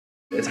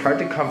It's hard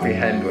to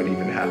comprehend what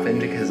even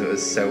happened because it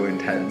was so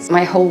intense.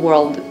 My whole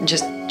world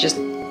just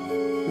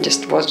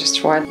was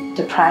destroyed.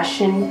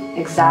 Depression,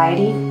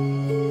 anxiety.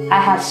 I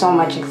had so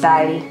much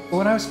anxiety.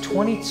 When I was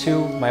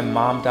 22, my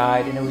mom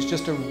died, and it was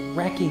just a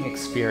wrecking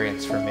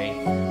experience for me.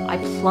 I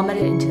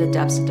plummeted into the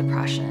depths of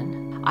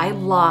depression. I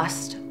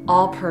lost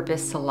all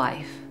purpose to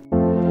life.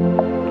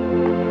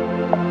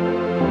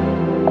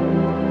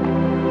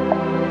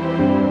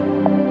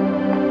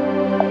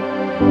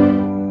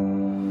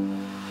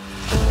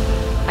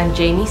 I'm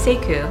Jamie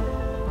Sekou,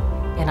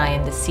 and I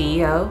am the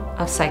CEO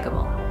of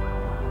Psychable.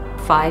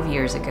 5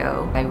 years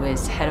ago, I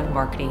was head of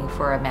marketing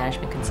for a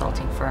management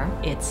consulting firm.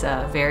 It's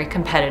a very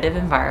competitive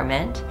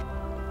environment.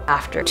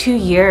 After 2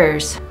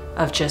 years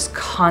of just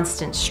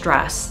constant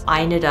stress,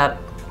 I ended up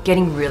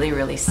getting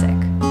really sick.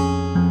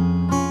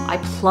 I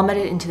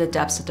plummeted into the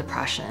depths of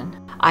depression.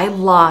 I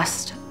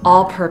lost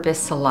all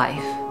purpose to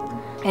life.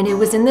 And it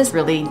was in this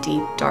really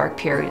deep, dark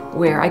period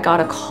where I got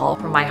a call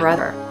from my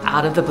brother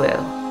out of the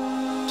blue.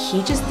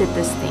 He just did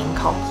this thing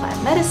called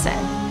plant medicine,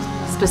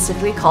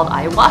 specifically called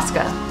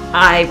ayahuasca.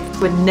 I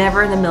would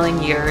never in a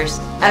million years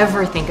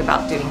ever think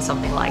about doing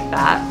something like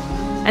that.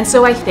 And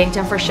so I thanked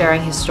him for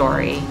sharing his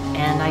story,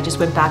 and I just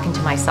went back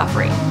into my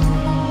suffering.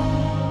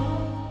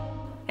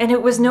 And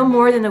it was no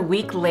more than a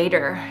week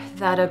later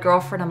that a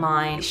girlfriend of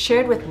mine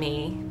shared with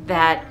me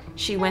that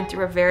she went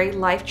through a very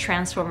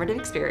life-transformative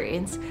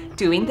experience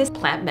doing this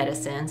plant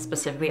medicine,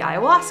 specifically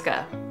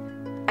ayahuasca.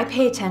 I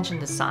pay attention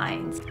to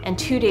signs, and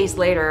 2 days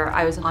later,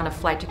 I was on a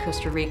flight to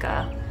Costa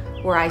Rica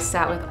where I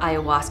sat with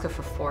ayahuasca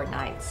for 4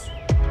 nights.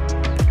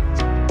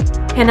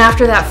 And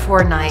after that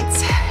 4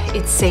 nights,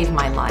 it saved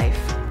my life.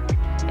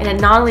 And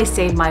it not only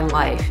saved my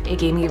life, it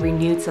gave me a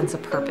renewed sense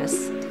of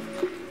purpose,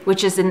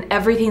 which is in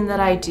everything that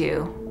I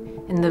do,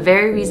 and the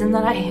very reason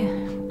that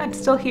I'm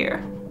still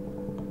here.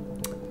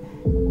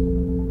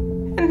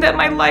 And that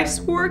my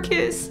life's work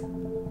is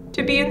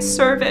to be in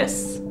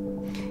service,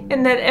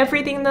 and that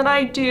everything that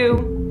I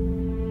do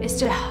is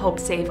to help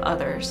save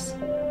others.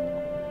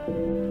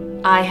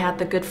 I had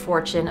the good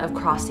fortune of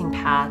crossing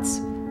paths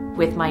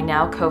with my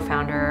now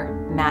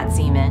co-founder, Matt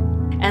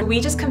Zeman, and we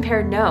just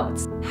compared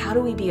notes. How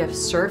do we be of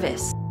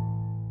service?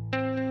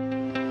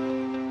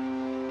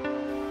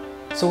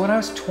 So when I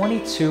was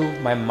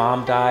 22, my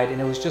mom died, and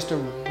it was just a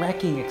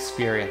wrecking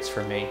experience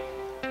for me.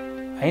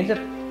 I ended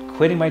up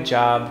quitting my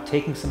job,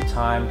 taking some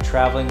time,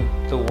 traveling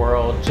the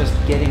world, just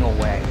getting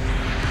away.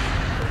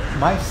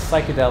 My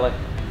psychedelic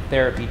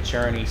therapy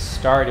journey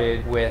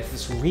started with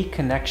this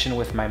reconnection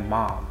with my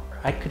mom.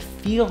 I could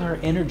feel her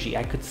energy,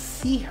 I could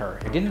see her,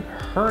 it didn't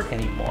hurt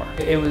anymore.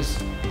 It was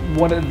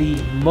one of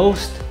the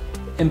most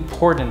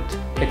important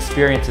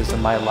experiences in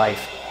my life,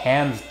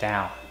 hands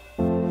down.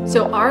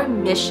 So our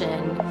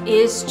mission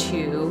is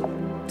to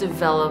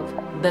develop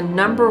the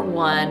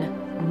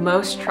 #1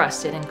 most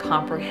trusted and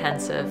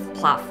comprehensive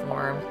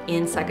platform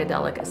in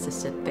psychedelic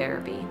assisted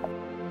therapy.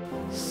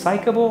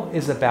 Psychable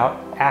is about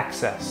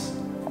access.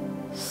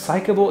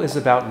 Psychable is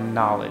about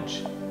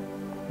knowledge.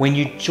 When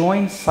you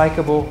join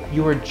Psychable,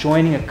 you are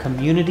joining a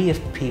community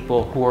of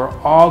people who are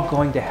all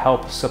going to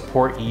help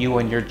support you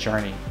on your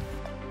journey.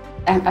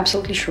 I'm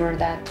absolutely sure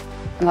that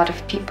a lot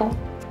of people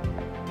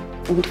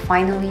would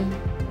finally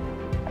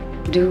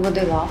do what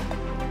they love,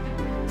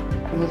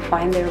 will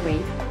find their way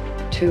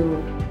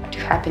to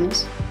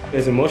happiness.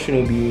 As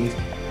emotional beings,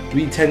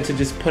 we tend to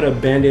just put a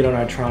band-aid on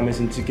our traumas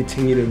and to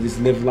continue to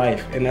just live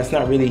life, and that's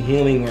not really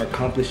healing or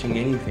accomplishing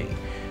anything.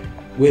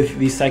 With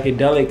these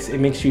psychedelics, it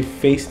makes you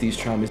face these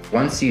traumas.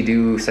 Once you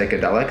do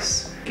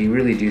psychedelics, you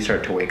really do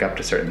start to wake up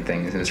to certain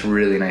things, and it's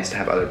really nice to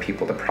have other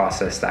people to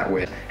process that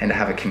with, and to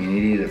have a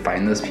community to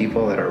find those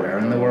people that are rare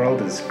in the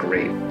world is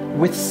great.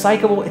 With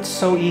Psychable, it's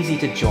so easy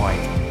to join.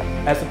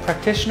 As a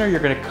practitioner, you're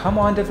going to come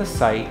onto the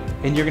site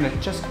and you're going to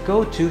just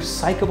go to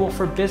Psychable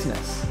for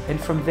Business. And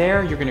from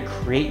there, you're going to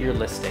create your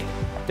listing.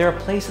 There are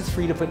places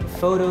for you to put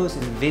photos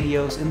and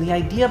videos, and the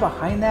idea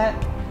behind that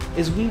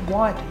is we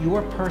want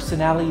your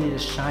personality to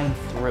shine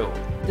through.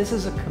 This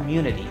is a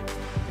community,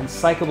 and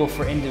Psychable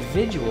for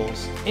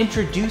Individuals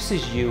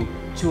introduces you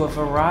to a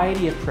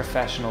variety of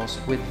professionals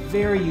with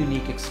very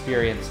unique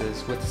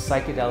experiences with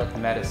psychedelic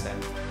medicine.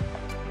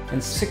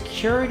 And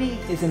security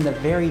is in the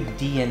very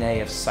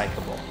DNA of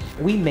Psychable.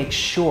 We make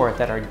sure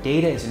that our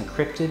data is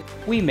encrypted.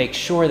 We make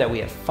sure that we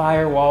have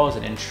firewalls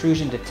and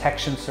intrusion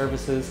detection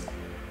services.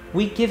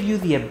 We give you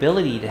the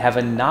ability to have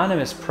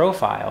anonymous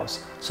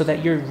profiles so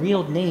that your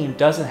real name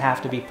doesn't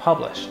have to be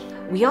published.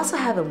 We also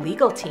have a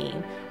legal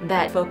team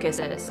that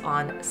focuses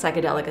on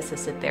psychedelic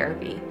assisted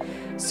therapy.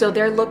 So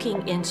they're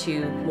looking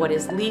into what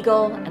is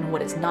legal and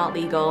what is not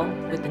legal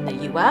within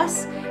the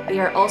US. They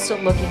are also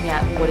looking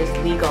at what is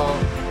legal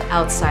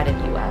outside of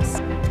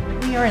US.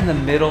 We are in the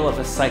middle of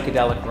a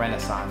psychedelic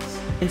renaissance.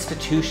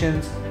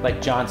 Institutions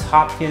like Johns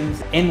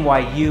Hopkins,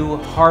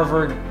 NYU,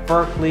 Harvard,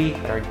 Berkeley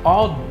are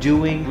all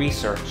doing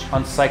research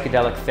on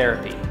psychedelic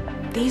therapy.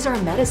 These are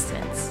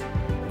medicines.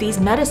 These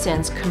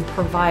medicines can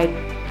provide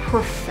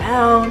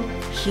profound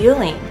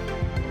healing.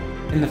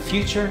 In the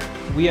future,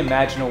 we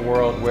imagine a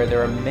world where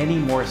there are many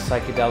more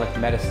psychedelic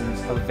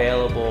medicines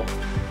available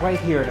right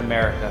here in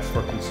America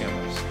for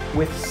consumers.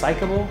 With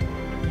Psychable,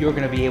 you're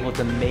going to be able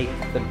to make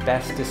the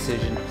best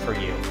decision for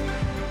you.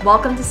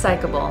 Welcome to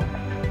Psychable.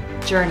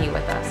 Journey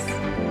with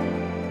us.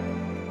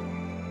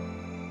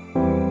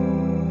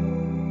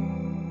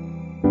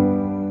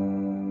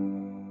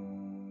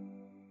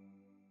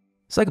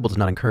 Psychable does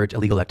not encourage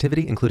illegal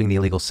activity, including the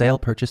illegal sale,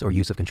 purchase, or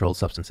use of controlled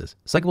substances.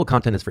 Psychable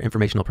content is for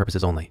informational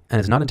purposes only,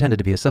 and is not intended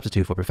to be a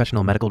substitute for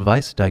professional medical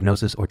advice,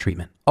 diagnosis, or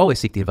treatment. Always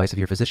seek the advice of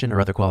your physician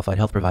or other qualified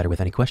health provider with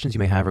any questions you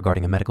may have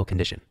regarding a medical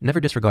condition. Never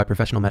disregard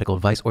professional medical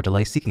advice or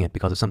delay seeking it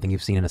because of something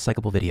you've seen in a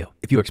Psychable video.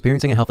 If you are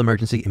experiencing a health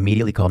emergency,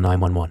 immediately call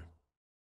 911.